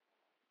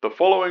The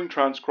following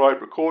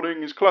transcribed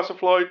recording is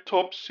classified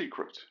top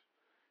secret.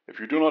 If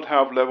you do not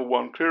have level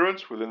 1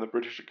 clearance within the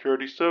British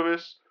Security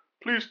Service,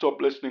 please stop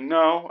listening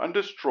now and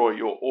destroy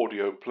your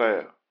audio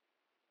player.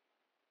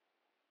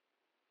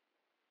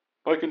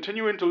 By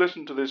continuing to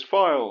listen to this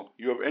file,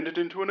 you have entered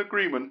into an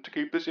agreement to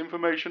keep this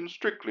information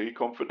strictly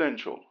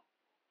confidential.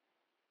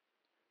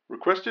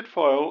 Requested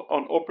file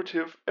on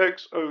operative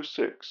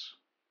X-06.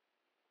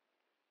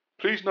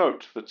 Please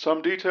note that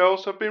some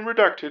details have been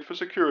redacted for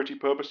security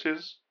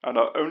purposes and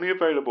are only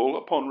available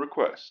upon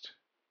request.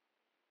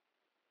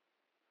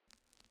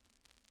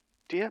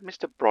 Dear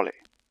Mr. Brolly,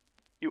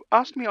 you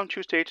asked me on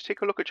Tuesday to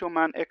take a look at your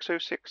man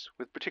X-06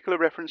 with particular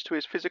reference to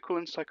his physical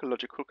and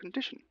psychological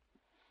condition.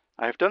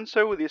 I have done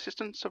so with the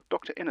assistance of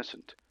Dr.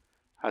 Innocent,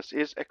 as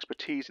his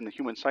expertise in the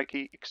human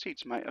psyche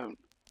exceeds my own.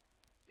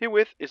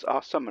 Herewith is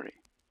our summary.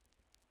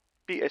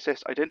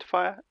 BSS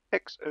Identifier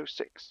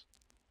X-06.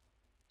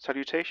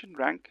 Salutation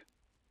Rank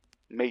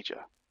Major.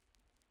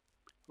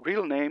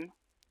 Real name.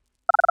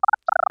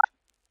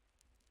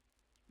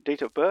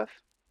 Date of birth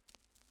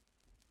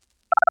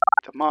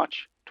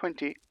March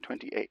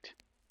 2028.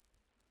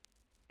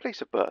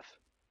 Place of birth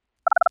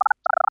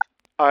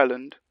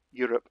Ireland,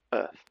 Europe,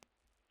 Earth.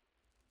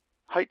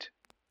 Height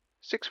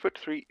 6 foot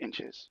 3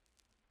 inches.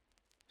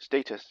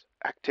 Status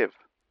active.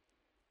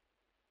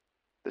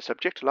 The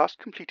subject last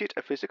completed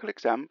a physical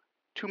exam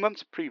 2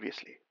 months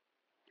previously.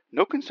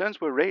 No concerns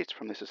were raised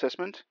from this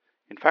assessment.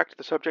 In fact,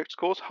 the subject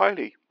scores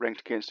highly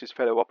ranked against his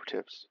fellow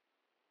operatives.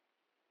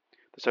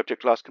 The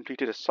subject last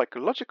completed a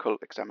psychological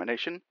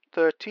examination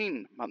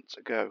 13 months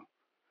ago.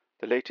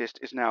 The latest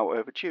is now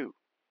overdue.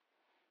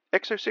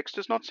 X-06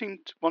 does not seem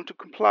to want to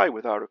comply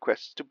with our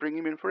requests to bring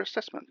him in for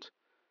assessment.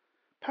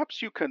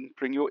 Perhaps you can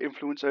bring your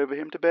influence over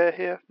him to bear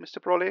here, Mr.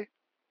 Brolly?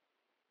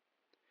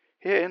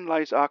 Herein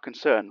lies our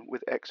concern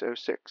with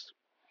X-06.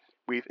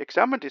 We've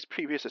examined his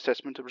previous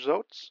assessment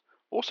results,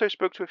 also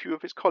spoke to a few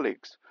of his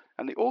colleagues,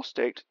 and they all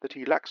state that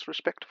he lacks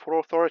respect for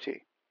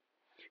authority.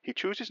 He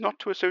chooses not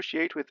to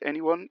associate with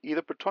anyone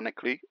either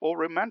platonically or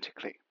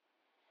romantically.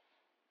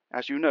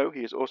 As you know,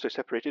 he is also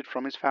separated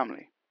from his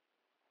family.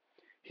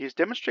 He is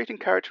demonstrating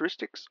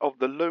characteristics of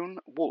the lone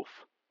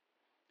wolf.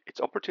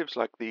 It's operatives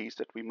like these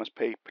that we must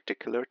pay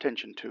particular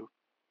attention to.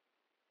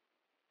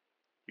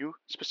 You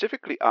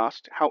specifically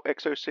asked how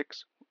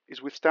X-06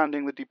 is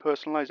withstanding the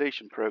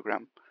depersonalization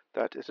program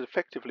that has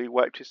effectively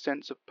wiped his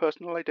sense of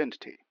personal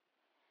identity.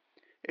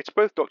 It's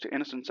both Dr.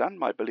 Innocent's and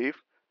my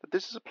belief that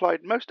this is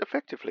applied most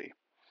effectively,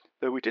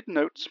 though we did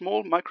note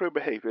small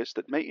micro-behaviors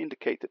that may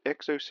indicate that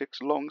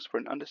X-06 longs for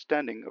an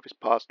understanding of his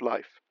past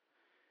life.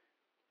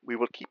 We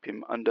will keep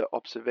him under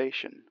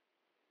observation.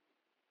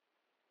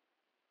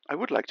 I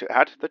would like to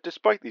add that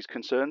despite these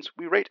concerns,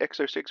 we rate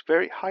X-06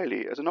 very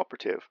highly as an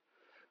operative,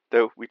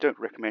 though we don't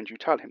recommend you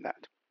tell him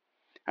that.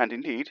 And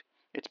indeed,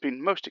 it's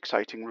been most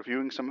exciting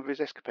reviewing some of his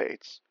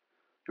escapades.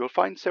 You'll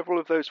find several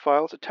of those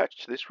files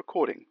attached to this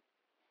recording.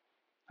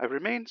 I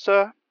remain,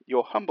 sir,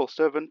 your humble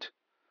servant,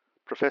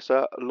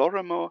 Professor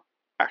Lorimer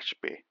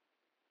Ashby.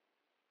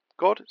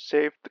 God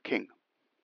save the King.